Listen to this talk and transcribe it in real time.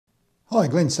Hi,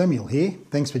 Glenn Samuel here.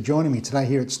 Thanks for joining me today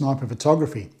here at Sniper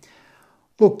Photography.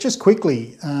 Look, just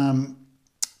quickly, I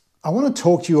want to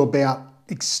talk to you about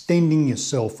extending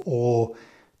yourself or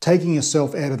taking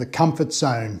yourself out of the comfort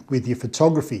zone with your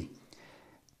photography.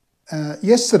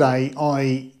 Yesterday,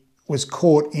 I was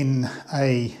caught in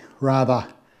a rather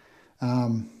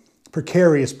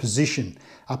precarious position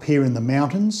up here in the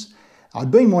mountains. I'd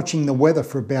been watching the weather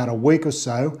for about a week or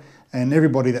so, and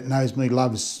everybody that knows me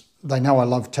they know I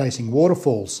love chasing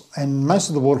waterfalls, and most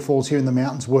of the waterfalls here in the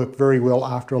mountains work very well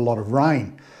after a lot of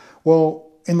rain. Well,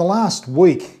 in the last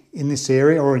week in this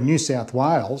area, or in New South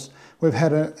Wales, we've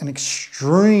had an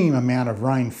extreme amount of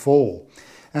rainfall.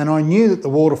 And I knew that the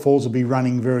waterfalls would be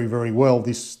running very, very well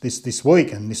this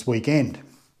week and this weekend.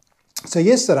 So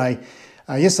yesterday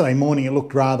morning it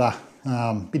looked rather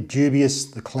a bit dubious.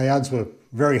 The clouds were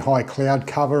very high cloud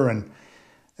cover, and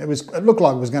it looked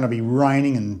like it was going to be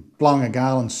raining and blowing a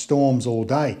gale and storms all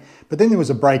day. But then there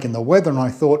was a break in the weather, and I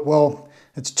thought, well,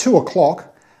 it's 2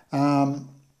 o'clock. I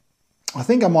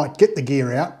think I might get the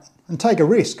gear out and take a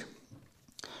risk.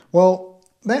 Well,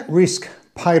 that risk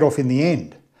paid off in the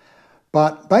end.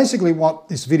 But basically what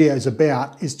this video is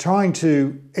about is trying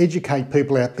to educate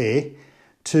people out there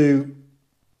to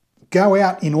go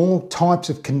out in all types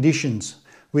of conditions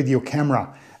with your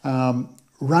camera.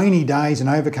 Rainy days and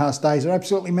overcast days are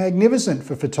absolutely magnificent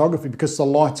for photography because the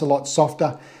light's a lot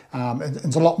softer,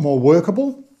 it's a lot more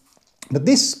workable. But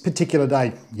this particular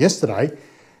day, yesterday,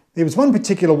 there was one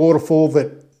particular waterfall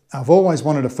that I've always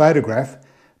wanted to photograph,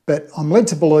 but I'm led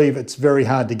to believe it's very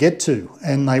hard to get to,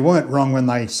 and they weren't wrong when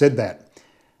they said that.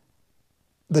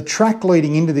 The track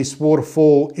leading into this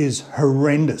waterfall is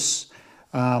horrendous.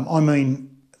 I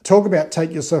mean, talk about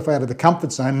take yourself out of the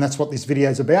comfort zone, and that's what this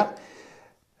video is about.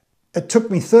 It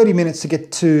took me 30 minutes to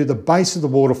get to the base of the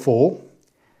waterfall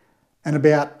and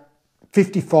about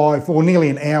 55 or nearly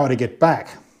an hour to get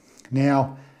back.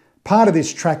 Now, part of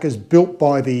this track is built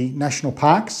by the National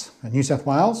Parks in New South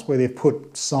Wales, where they've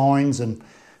put signs and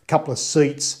a couple of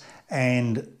seats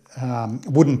and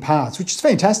wooden paths, which is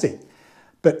fantastic.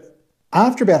 But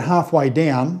after about halfway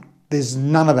down, there's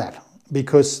none of that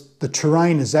because the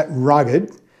terrain is that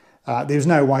rugged, there's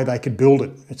no way they could build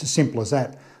it. It's as simple as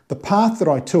that. The path that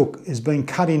I took is being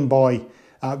cut in by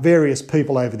various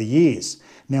people over the years.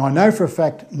 Now, I know for a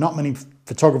fact not many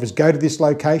photographers go to this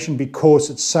location because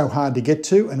it's so hard to get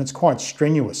to and it's quite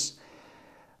strenuous.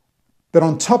 But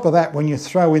on top of that, when you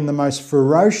throw in the most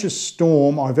ferocious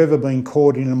storm I've ever been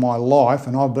caught in my life,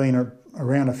 and I've been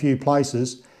around a few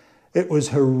places, it was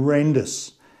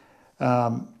horrendous.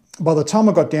 By the time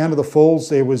I got down to the falls,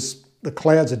 the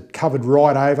clouds had covered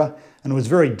right over, and it was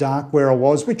very dark where I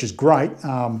was, which is great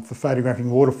for photographing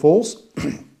waterfalls.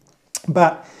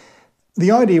 But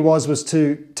the idea was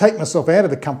to take myself out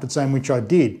of the comfort zone, which I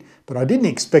did, but I didn't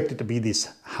expect it to be this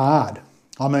hard.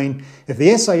 I mean, if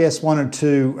the SAS wanted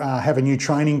to have a new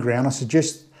training ground, I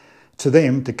suggest to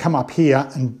them to come up here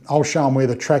and I'll show them where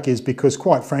the track is, because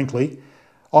quite frankly,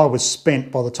 I was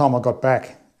spent by the time I got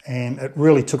back, and it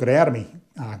really took it out of me.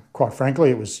 Quite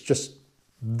frankly, it was just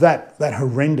that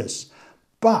horrendous.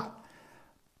 But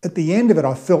at the end of it,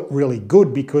 I felt really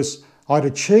good because I'd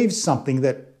achieved something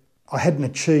that I had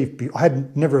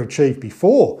never achieved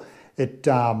before. It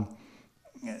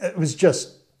was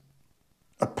just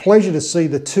a pleasure to see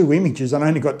the two images. I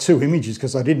only got two images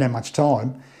because I didn't have much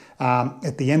time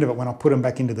at the end of it when I put them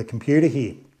back into the computer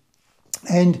here.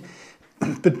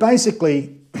 But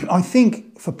basically, I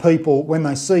think for people, when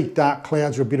they see dark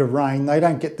clouds or a bit of rain, they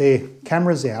don't get their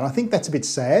cameras out. I think that's a bit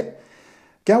sad.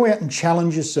 Go out and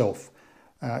challenge yourself.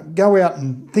 Go out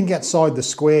and think outside the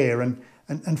square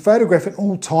and photograph in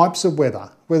all types of weather,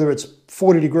 whether it's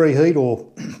 40-degree heat or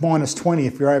minus 20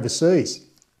 if you're overseas.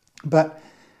 But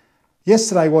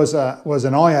yesterday was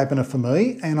an eye-opener for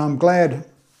me, and I'm glad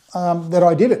that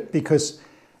I did it because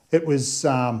it was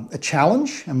a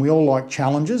challenge, and we all like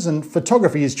challenges, and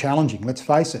photography is challenging, let's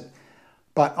face it.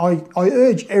 But I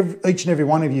urge each and every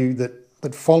one of you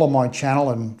that follow my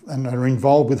channel and are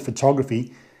involved with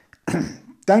photography,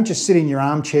 don't just sit in your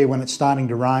armchair when it's starting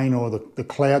to rain or the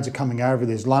clouds are coming over,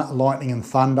 there's lightning and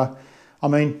thunder. I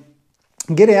mean,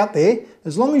 get out there.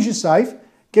 As long as you're safe,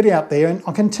 get out there. And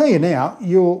I can tell you now,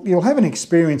 you'll have an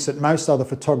experience that most other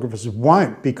photographers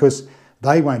won't, because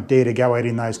they won't dare to go out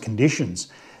in those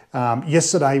conditions.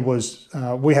 Yesterday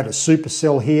we had a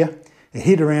supercell here. It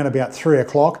hit around about 3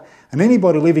 o'clock. And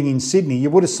anybody living in Sydney,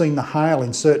 you would have seen the hail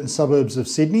in certain suburbs of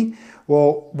Sydney.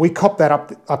 Well, we copped that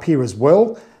up here as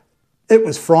well. It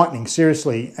was frightening,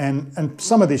 seriously. And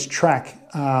some of this track,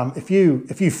 if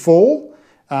you fall,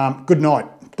 good night.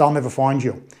 They'll never find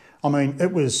you. I mean,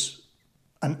 it was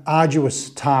an arduous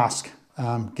task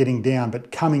getting down,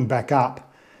 but coming back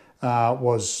up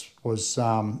was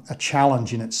a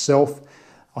challenge in itself.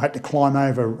 I had to climb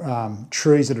over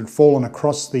trees that had fallen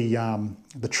across the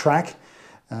track.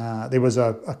 There was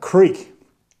a creek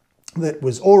that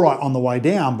was all right on the way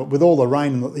down, but with all the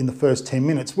rain in the first 10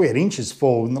 minutes, we had inches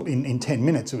fall in 10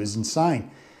 minutes. It was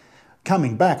insane.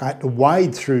 Coming back, I had to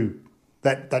wade through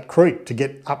that creek to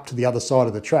get up to the other side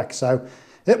of the track. So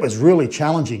it was really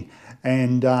challenging.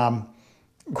 And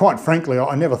quite frankly,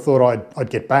 I never thought I'd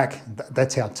get back.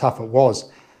 That's how tough it was.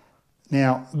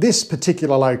 Now, this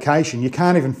particular location, you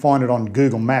can't even find it on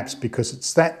Google Maps because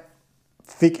it's that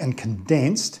thick and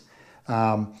condensed.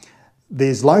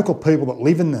 There's local people that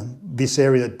live in this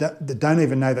area that don't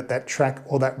even know that track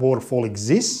or that waterfall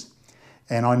exists.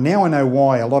 And now I know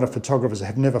why a lot of photographers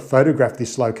have never photographed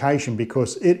this location,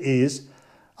 because it is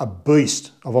a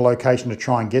beast of a location to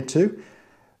try and get to.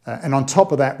 And on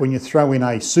top of that, when you throw in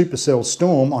a supercell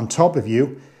storm on top of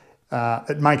you,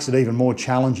 it makes it even more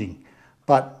challenging.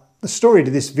 But the story to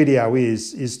this video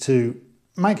is to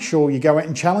make sure you go out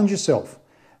and challenge yourself.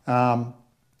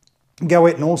 Go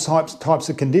out in all types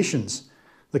of conditions.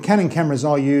 The Canon cameras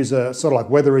I use are sort of like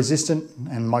weather resistant,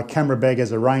 and my camera bag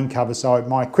has a rain cover, so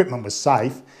my equipment was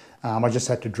safe. I just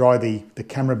had to dry the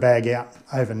camera bag out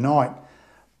overnight.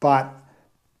 But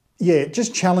yeah,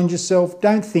 just challenge yourself.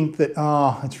 Don't think that,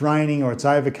 it's raining or it's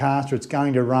overcast or it's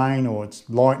going to rain or it's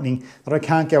lightning, that I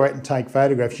can't go out and take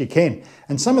photographs. You can.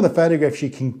 And some of the photographs you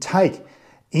can take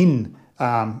in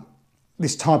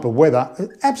this type of weather are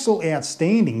absolutely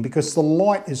outstanding, because the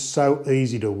light is so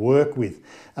easy to work with.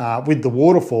 With the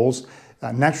waterfalls,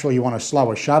 naturally you want a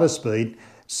slower shutter speed.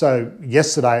 So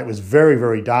yesterday it was very,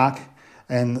 very dark.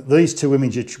 And these two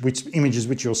images,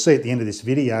 which you'll see at the end of this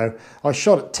video, I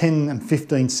shot at 10 and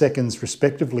 15 seconds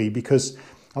respectively, because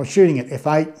I was shooting at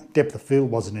f8, depth of field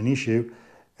wasn't an issue,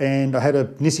 and I had a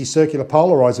Nissi circular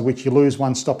polarizer, which you lose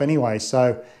one stop anyway.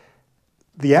 So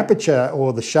the aperture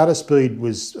or the shutter speed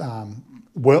was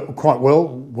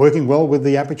working well with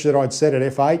the aperture that I'd set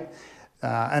at f8,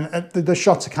 and the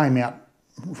shots came out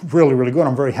really, really good.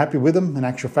 I'm very happy with them. In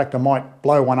actual fact, I might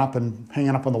blow one up and hang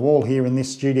it up on the wall here in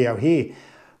this studio here.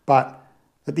 But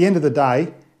at the end of the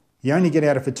day, you only get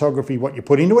out of photography what you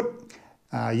put into it.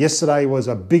 Yesterday was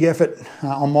a big effort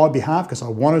on my behalf, because I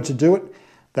wanted to do it.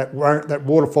 That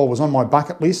waterfall was on my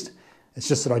bucket list. It's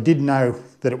just that I didn't know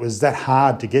that it was that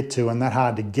hard to get to and that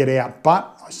hard to get out.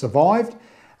 But I survived,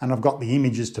 and I've got the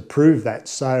images to prove that.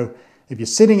 So if you're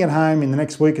sitting at home in the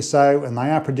next week or so, and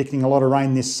they are predicting a lot of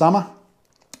rain this summer,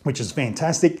 which is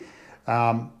fantastic,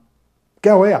 go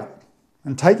out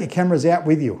and take your cameras out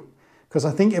with you, because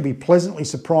I think you'll be pleasantly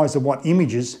surprised at what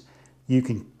images you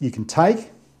can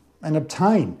take and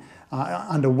obtain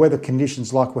under weather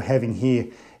conditions like we're having here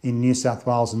in New South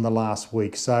Wales in the last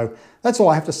week. So that's all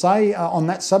I have to say on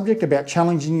that subject about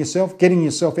challenging yourself, getting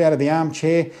yourself out of the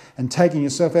armchair and taking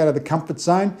yourself out of the comfort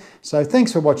zone. So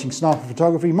thanks for watching Sniper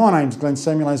Photography. My name's Glenn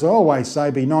Samuel. As I always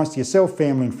say, be nice to yourself,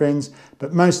 family and friends,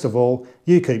 but most of all,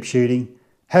 you keep shooting,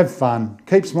 have fun,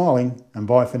 keep smiling, and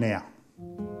bye for now.